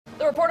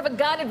The report of a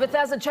gun at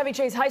Bethesda-Chevy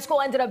Chase High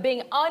School ended up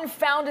being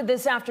unfounded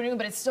this afternoon,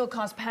 but it still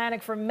caused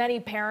panic for many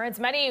parents,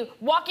 many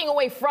walking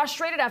away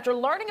frustrated after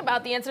learning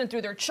about the incident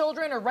through their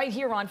children or right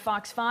here on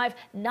Fox 5,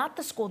 not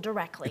the school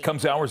directly. It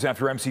comes hours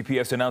after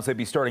MCPS announced they'd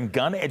be starting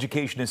gun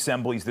education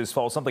assemblies this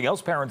fall, something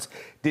else parents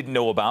didn't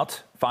know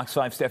about. Fox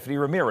 5 Stephanie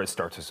Ramirez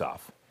starts us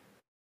off.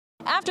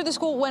 After the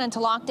school went into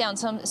lockdown,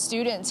 some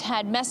students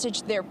had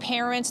messaged their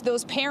parents.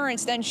 Those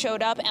parents then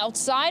showed up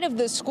outside of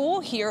the school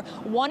here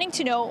wanting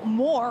to know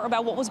more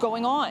about what was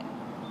going on.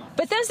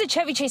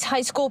 Bethesda-Chevy Chase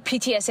High School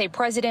PTSA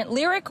President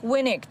Lyric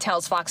Winnick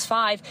tells Fox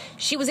 5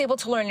 she was able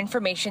to learn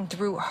information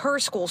through her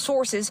school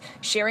sources,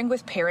 sharing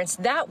with parents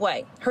that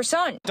way. Her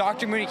son.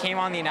 Dr. Mooney came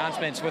on the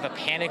announcements with a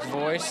panicked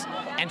voice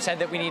and said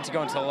that we need to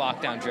go into the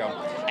lockdown drill.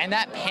 And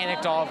that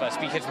panicked all of us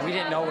because we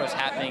didn't know what was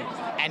happening,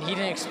 and he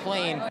didn't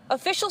explain.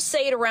 Officials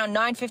say at around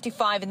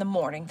 9:55 in the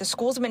morning, the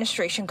school's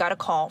administration got a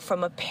call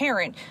from a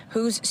parent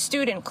whose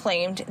student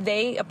claimed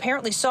they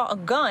apparently saw a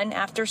gun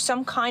after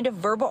some kind of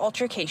verbal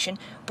altercation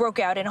broke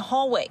out in a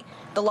hallway.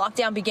 The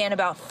lockdown began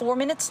about 4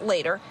 minutes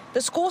later.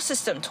 The school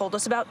system told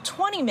us about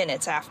 20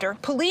 minutes after.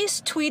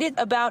 Police tweeted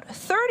about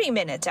 30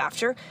 minutes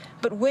after.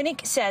 But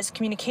Winnick says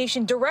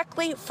communication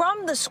directly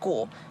from the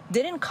school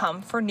didn't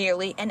come for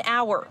nearly an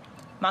hour.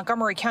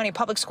 Montgomery County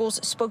Public Schools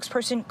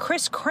spokesperson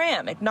Chris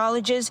Cram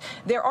acknowledges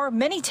there are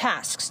many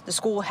tasks the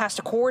school has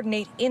to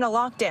coordinate in a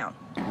lockdown.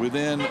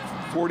 Within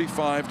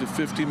 45 to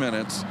 50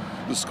 minutes,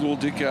 the school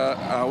did get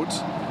out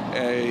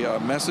a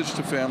message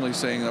to families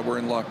saying that we're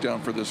in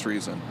lockdown for this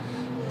reason.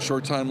 A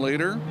short time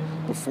later,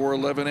 before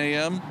 11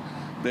 a.m.,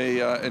 they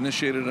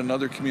initiated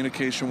another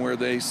communication where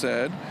they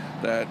said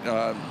that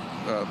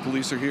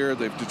police are here,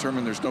 they've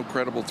determined there's no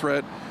credible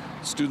threat,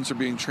 students are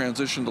being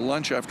transitioned to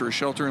lunch after a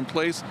shelter in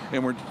place,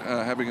 and we're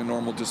having a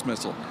normal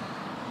dismissal.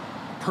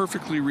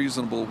 Perfectly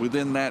reasonable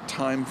within that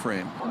time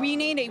frame. We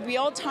need a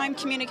real-time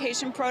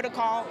communication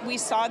protocol. We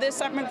saw this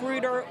at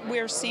Magruder.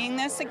 We're seeing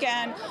this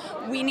again.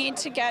 We need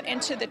to get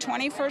into the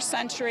 21st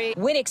century.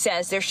 Winnick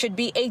says there should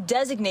be a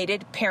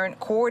designated parent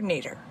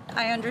coordinator.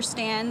 I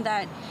understand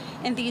that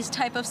in these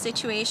type of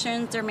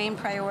situations, their main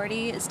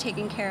priority is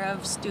taking care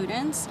of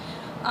students.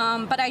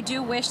 But I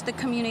do wish the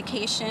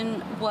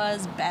communication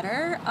was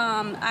better.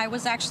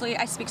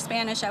 I speak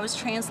Spanish. I was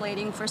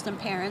translating for some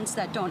parents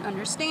that don't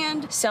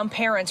understand. Some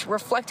parents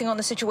reflecting on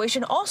the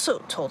situation also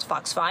told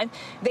Fox 5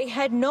 they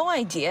had no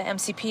idea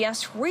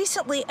MCPS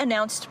recently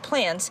announced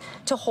plans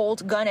to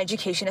hold gun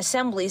education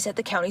assemblies at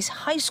the county's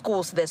high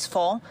schools this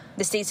fall.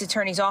 The state's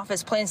attorney's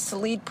office plans to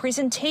lead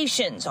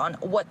presentations on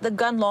what the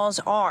gun laws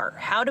are,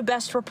 how to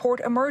best report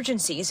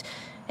emergencies,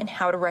 and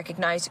how to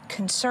recognize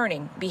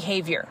concerning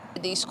behavior.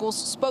 The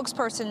school's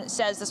spokesperson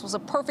says this was a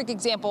perfect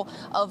example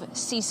of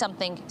see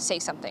something, say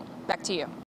something. Back to you.